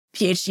a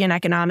PhD in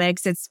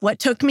economics. It's what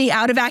took me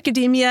out of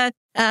academia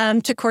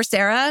to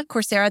Coursera.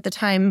 Coursera at the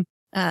time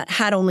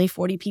had only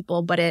 40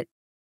 people, but it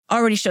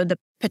already showed the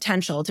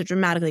potential to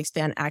dramatically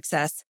expand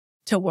access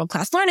to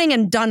world-class learning,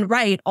 and done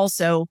right,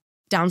 also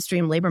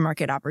downstream labor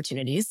market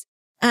opportunities.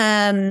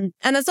 And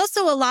that's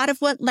also a lot of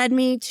what led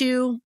me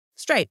to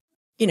Stripe.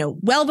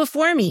 Well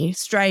before me,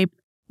 Stripe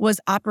was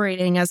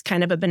operating as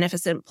kind of a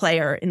beneficent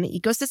player in the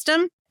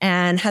ecosystem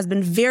and has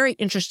been very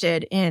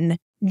interested in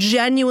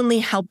genuinely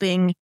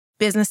helping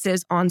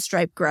businesses on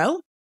Stripe grow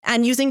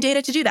and using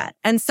data to do that.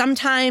 And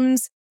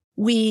sometimes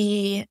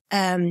we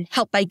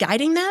help by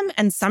guiding them,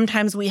 and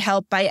sometimes we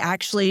help by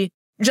actually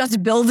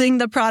just building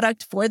the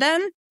product for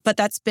them. But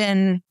that's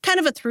been kind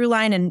of a through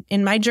line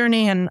in my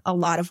journey and a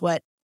lot of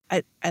what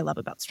I love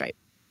about Stripe.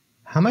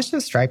 How much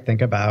does Stripe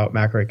think about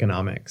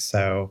macroeconomics?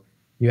 So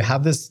you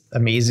have this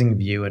amazing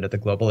view into the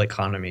global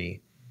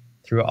economy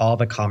through all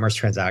the commerce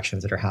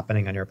transactions that are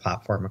happening on your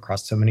platform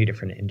across so many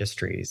different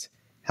industries.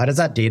 How does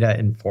that data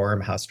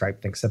inform how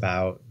Stripe thinks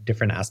about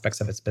different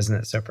aspects of its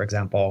business? So for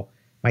example,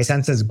 my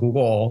sense is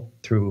Google,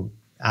 through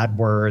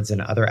AdWords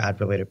and other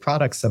ad-related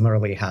products,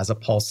 similarly has a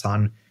pulse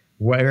on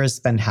where is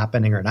spend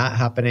happening or not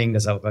happening.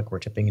 Does it look like we're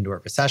tipping into a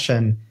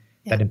recession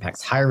that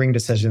impacts hiring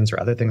decisions or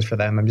other things for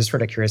them? I'm just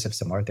sort of curious if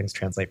similar things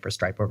translate for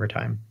Stripe over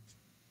time.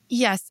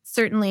 Yes,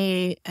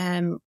 certainly.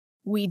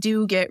 We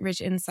do get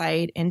rich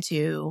insight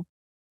into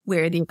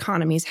where the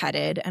economy is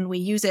headed, and we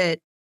use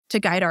it to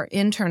guide our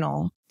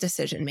internal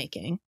decision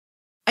making.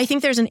 I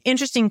think there's an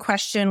interesting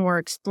question we're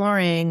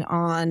exploring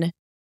on,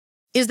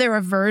 is there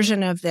a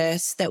version of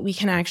this that we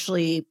can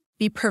actually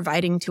be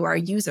providing to our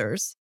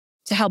users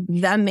to help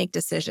them make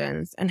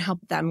decisions and help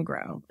them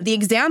grow? The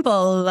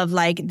example of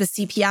like the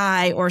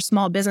CPI or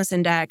small business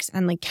index,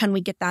 and like, can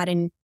we get that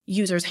in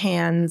users'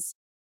 hands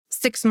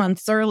 6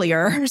 months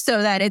earlier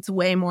so that it's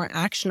way more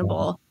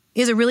actionable,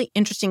 is a really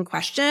interesting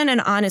question.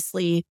 And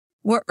honestly,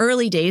 we're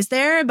early days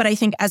there, but I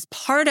think as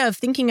part of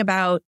thinking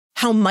about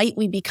how might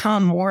we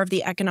become more of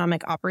the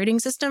economic operating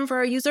system for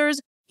our users,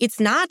 it's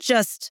not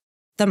just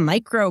the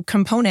micro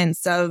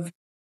components of,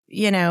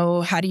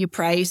 how do you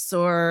price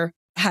or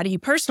how do you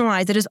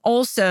personalize? It is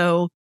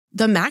also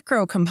the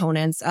macro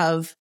components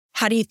of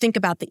how do you think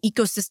about the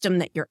ecosystem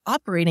that you're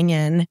operating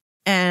in,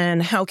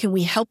 and how can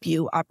we help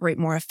you operate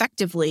more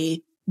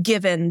effectively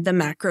given the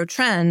macro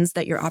trends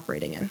that you're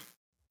operating in?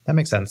 That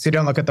makes sense. You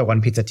don't look at the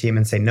one pizza team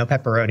and say, no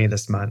pepperoni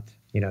this month,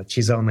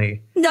 cheese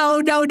only.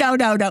 No.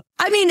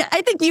 I mean,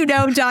 I think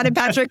John and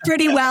Patrick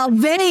pretty well.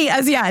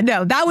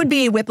 That would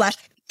be whiplash.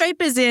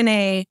 Stripe is in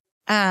a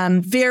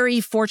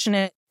very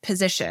fortunate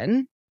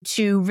position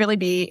to really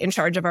be in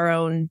charge of our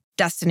own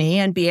destiny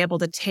and be able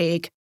to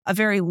take a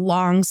very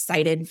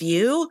long-sighted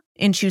view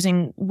in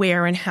choosing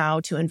where and how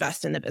to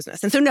invest in the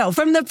business. And so no,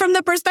 from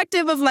the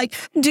perspective of like,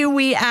 do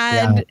we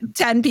add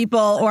 10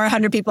 people or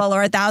 100 people or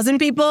 1,000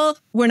 people?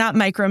 We're not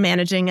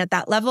micromanaging at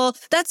that level.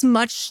 That's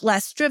much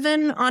less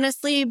driven,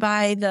 honestly,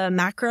 by the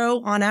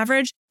macro on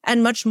average,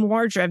 and much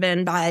more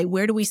driven by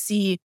where do we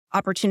see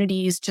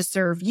opportunities to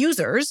serve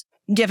users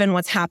given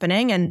what's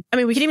happening. And I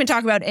mean, we can even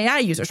talk about AI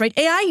users, right?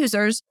 AI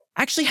users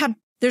actually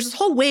there's this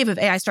whole wave of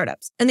AI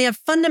startups, and they have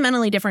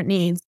fundamentally different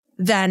needs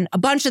than a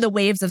bunch of the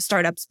waves of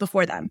startups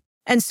before them.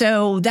 And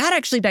so that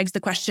actually begs the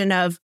question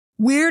of,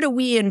 where do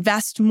we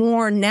invest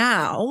more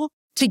now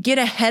to get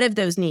ahead of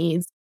those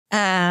needs?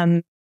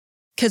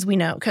 Because we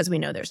know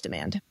there's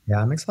demand.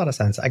 Yeah, it makes a lot of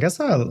sense. I guess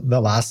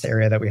the last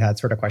area that we had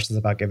sort of questions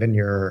about, given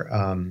your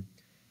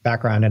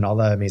background and all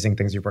the amazing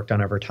things you've worked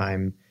on over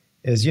time,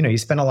 is, you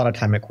spent a lot of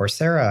time at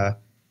Coursera,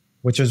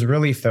 which was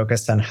really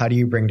focused on how do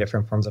you bring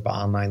different forms of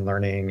online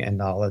learning and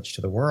knowledge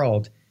to the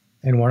world.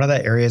 And one of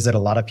the areas that a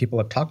lot of people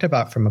have talked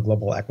about from a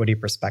global equity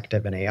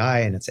perspective in AI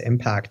and its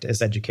impact is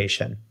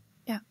education.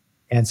 Yeah.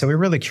 And so we're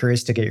really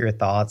curious to get your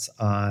thoughts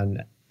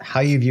on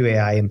how you view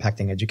AI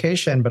impacting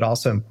education, but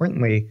also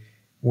importantly,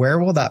 where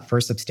will that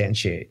first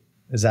substantiate?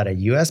 Is that a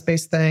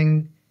US-based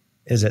thing?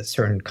 Is it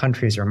certain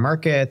countries or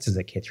markets? Is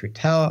it K through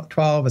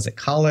 12? Is it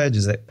college?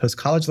 Is it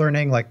post-college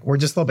learning? Like, we're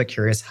just a little bit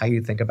curious how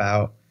you think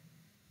about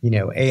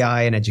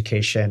AI and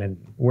education, and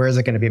where is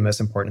it going to be most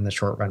important in the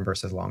short run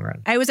versus long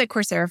run? I was at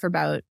Coursera for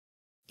about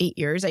 8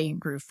 years. I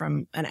grew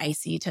from an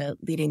IC to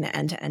leading the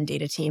end-to-end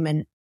data team.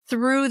 And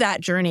through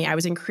that journey, I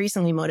was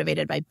increasingly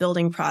motivated by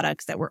building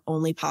products that were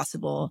only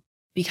possible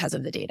because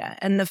of the data.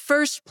 And the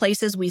first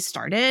places we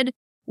started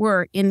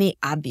were in the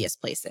obvious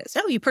places.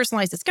 So you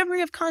personalize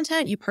discovery of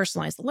content, you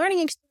personalize the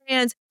learning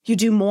experience, you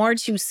do more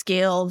to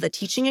scale the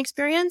teaching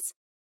experience.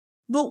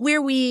 But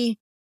where we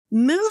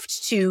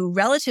moved to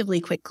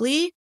relatively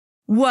quickly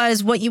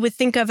was what you would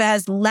think of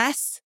as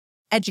less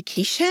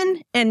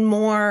education and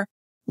more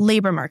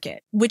labor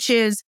market, which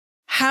is,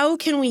 how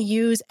can we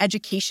use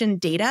education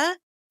data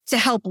to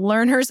help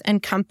learners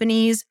and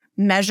companies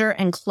measure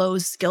and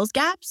close skills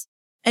gaps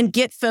and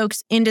get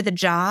folks into the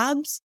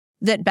jobs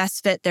that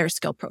best fit their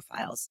skill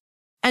profiles?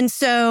 And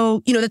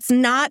so, that's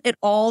not at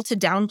all to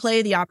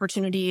downplay the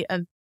opportunity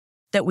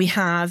that we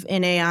have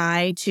in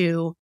AI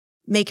to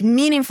make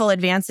meaningful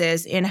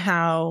advances in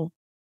how,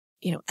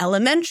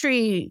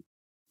 elementary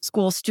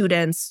school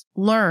students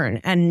learn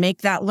and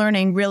make that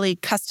learning really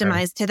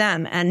customized to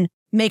them, and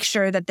make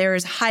sure that there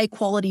is high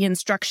quality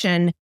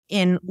instruction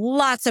in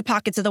lots of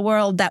pockets of the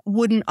world that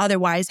wouldn't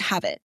otherwise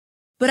have it.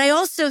 But I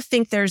also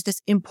think there's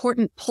this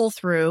important pull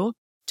through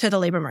to the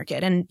labor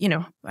market. And,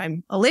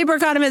 I'm a labor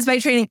economist by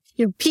training.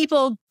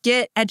 People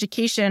get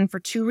education for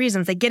two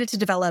reasons. They get it to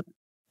develop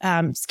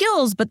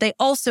skills, but they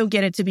also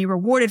get it to be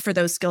rewarded for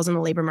those skills in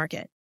the labor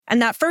market.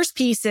 And that first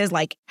piece is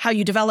like how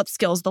you develop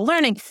skills, the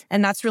learning,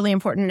 and that's really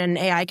important, and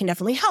AI can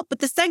definitely help. But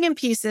the second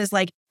piece is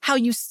like how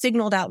you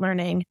signal that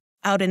learning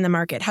out in the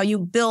market, how you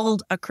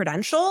build a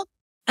credential.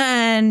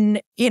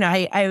 And,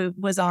 I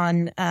was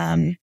on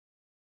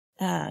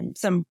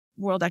some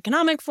World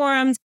Economic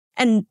Forums,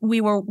 and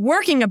we were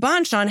working a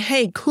bunch on,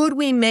 hey, could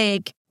we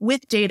make,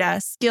 with data,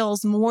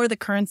 skills more the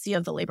currency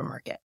of the labor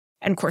market?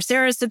 And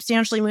Coursera has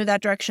substantially moved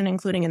that direction,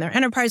 including in their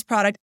enterprise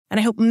product. And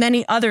I hope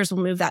many others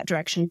will move that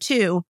direction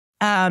too.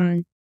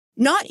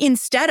 Not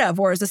instead of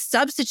or as a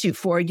substitute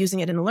for using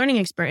it in the learning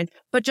experience,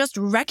 but just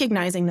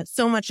recognizing that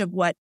so much of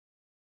what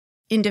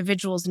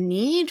individuals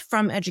need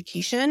from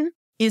education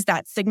is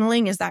that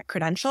signaling, is that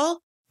credential.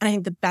 And I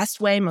think the best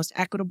way, most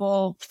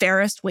equitable,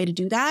 fairest way to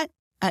do that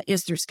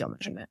is through skill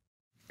measurement.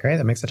 Great.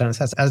 That makes a ton of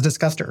sense. As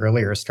discussed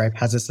earlier, Stripe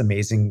has this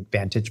amazing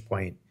vantage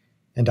point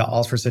into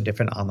all sorts of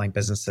different online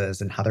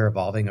businesses and how they're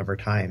evolving over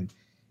time.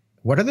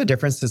 What are the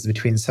differences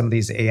between some of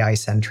these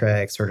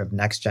AI-centric sort of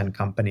next-gen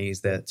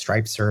companies that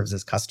Stripe serves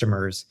as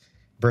customers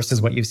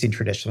versus what you've seen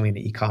traditionally in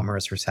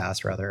e-commerce or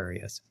SaaS or other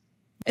areas?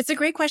 It's a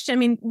great question. I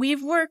mean,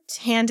 we've worked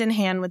hand in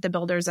hand with the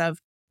builders of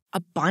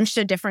a bunch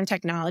of different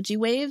technology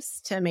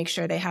waves to make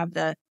sure they have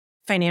the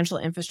financial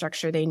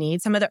infrastructure they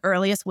need. Some of the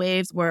earliest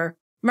waves were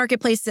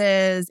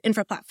marketplaces,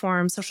 infra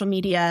platforms, social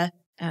media.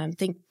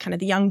 Think kind of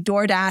the young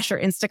DoorDash or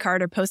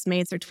Instacart or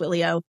Postmates or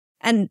Twilio.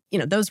 And,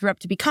 those grew up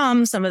to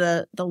become some of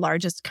the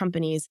largest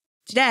companies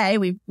today.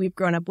 We've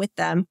grown up with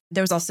them.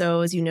 There was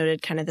also, as you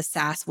noted, kind of the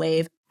SaaS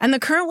wave. And the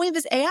current wave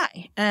is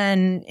AI.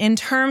 And in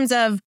terms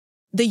of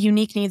the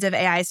unique needs of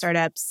AI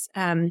startups,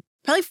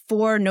 probably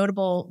 4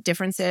 notable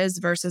differences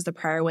versus the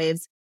prior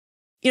waves.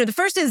 The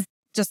first is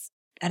just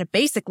at a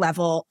basic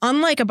level,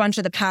 unlike a bunch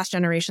of the past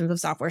generations of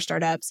software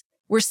startups,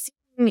 we're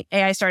seeing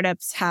AI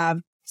startups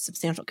have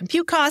substantial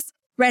compute costs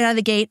right out of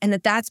the gate, and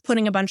that's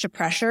putting a bunch of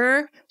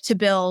pressure to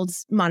build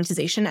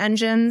monetization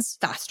engines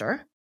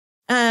faster.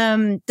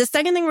 The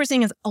second thing we're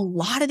seeing is a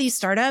lot of these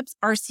startups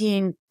are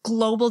seeing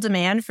global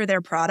demand for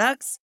their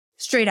products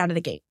straight out of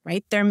the gate,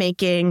 right? They're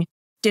making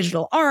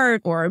digital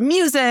art or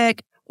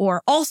music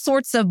or all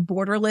sorts of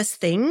borderless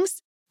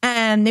things,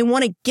 and they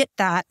want to get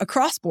that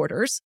across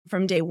borders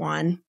from day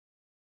one.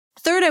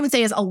 Third, I would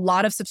say, is a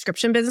lot of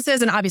subscription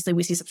businesses, and obviously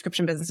we see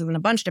subscription businesses in a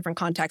bunch of different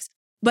contexts,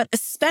 but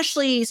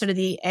especially sort of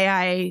the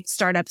AI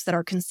startups that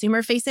are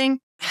consumer-facing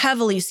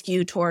heavily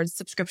skew towards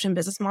subscription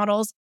business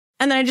models.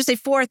 And then I just say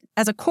fourth,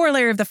 as a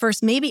corollary of the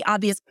first, maybe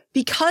obvious,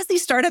 because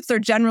these startups are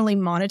generally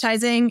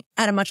monetizing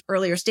at a much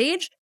earlier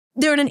stage,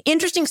 they're in an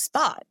interesting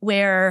spot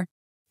where,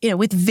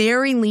 with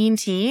very lean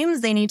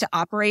teams, they need to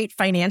operate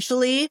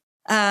financially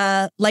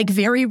like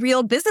very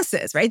real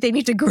businesses, right? They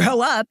need to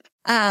grow up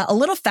a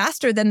little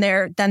faster than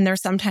they're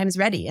sometimes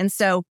ready. And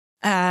so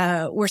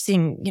we're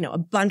seeing, a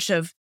bunch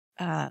of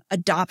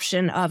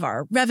adoption of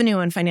our revenue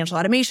and financial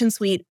automation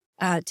suite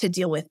to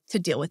deal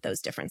with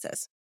those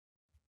differences.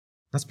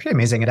 That's pretty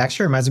amazing. It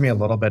actually reminds me a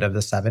little bit of the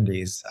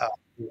 70s.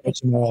 The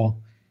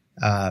original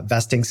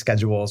vesting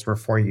schedules were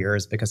 4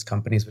 years because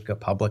companies would go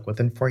public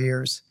within 4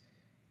 years.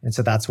 And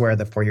so that's where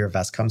the 4-year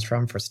vest comes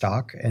from for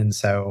stock. And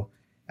so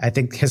I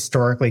think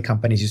historically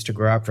companies used to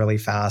grow up really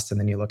fast. And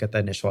then you look at the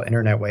initial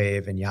internet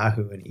wave and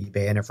Yahoo and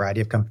eBay and a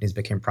variety of companies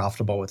became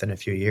profitable within a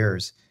few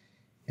years.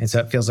 And so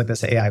it feels like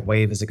this AI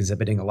wave is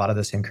exhibiting a lot of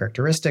the same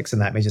characteristics,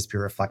 and that may just be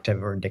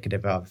reflective or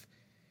indicative of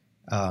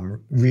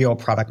real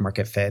product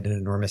market fit and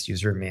enormous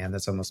user demand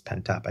that's almost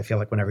pent up. I feel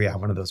like whenever you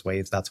have one of those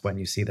waves, that's when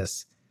you see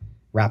this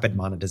rapid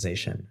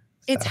monetization.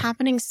 It's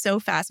happening so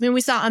fast. I mean,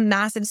 we saw a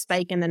massive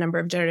spike in the number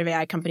of generative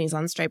AI companies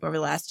on Stripe over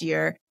the last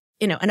year,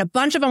 and a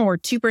bunch of them were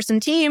 2-person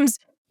teams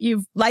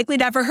you've likely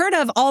never heard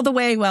of, all the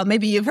way, well,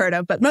 maybe you've heard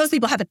of, but most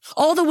people haven't,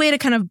 all the way to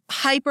kind of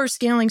hyper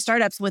scaling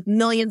startups with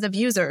millions of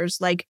users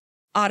like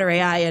Otter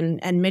AI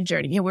and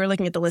Midjourney. We're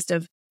looking at the list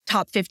of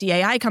top 50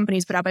 AI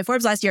companies put out by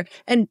Forbes last year,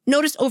 and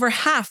noticed over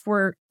half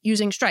were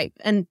using Stripe.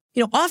 And,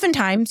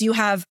 oftentimes you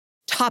have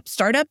top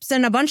startups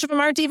and a bunch of them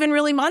aren't even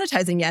really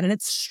monetizing yet. And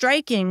it's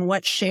striking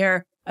what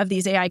share of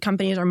these AI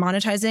companies are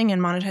monetizing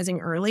and monetizing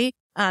early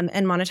and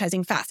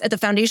monetizing fast. At the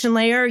foundation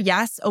layer,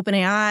 yes,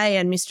 OpenAI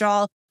and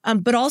Mistral,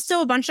 but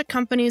also a bunch of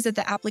companies at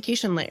the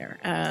application layer.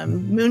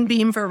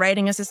 Moonbeam for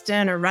writing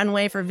assistant or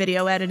Runway for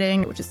video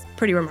editing, which is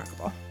pretty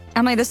remarkable.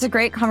 Emily, this is a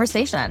great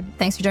conversation.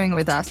 Thanks for doing it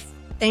with us.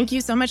 Thank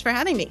you so much for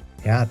having me.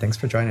 Yeah, thanks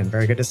for joining.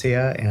 Very good to see you,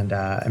 and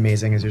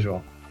amazing as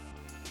usual.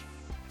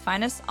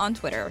 Find us on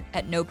Twitter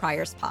at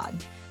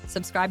NoPriorsPod.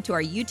 Subscribe to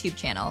our YouTube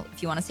channel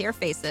if you want to see our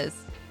faces.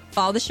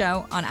 Follow the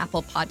show on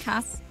Apple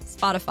Podcasts,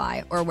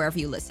 Spotify, or wherever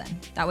you listen.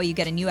 That way you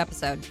get a new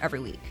episode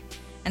every week.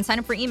 And sign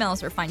up for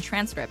emails or find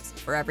transcripts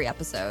for every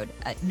episode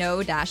at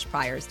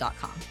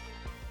no-priors.com.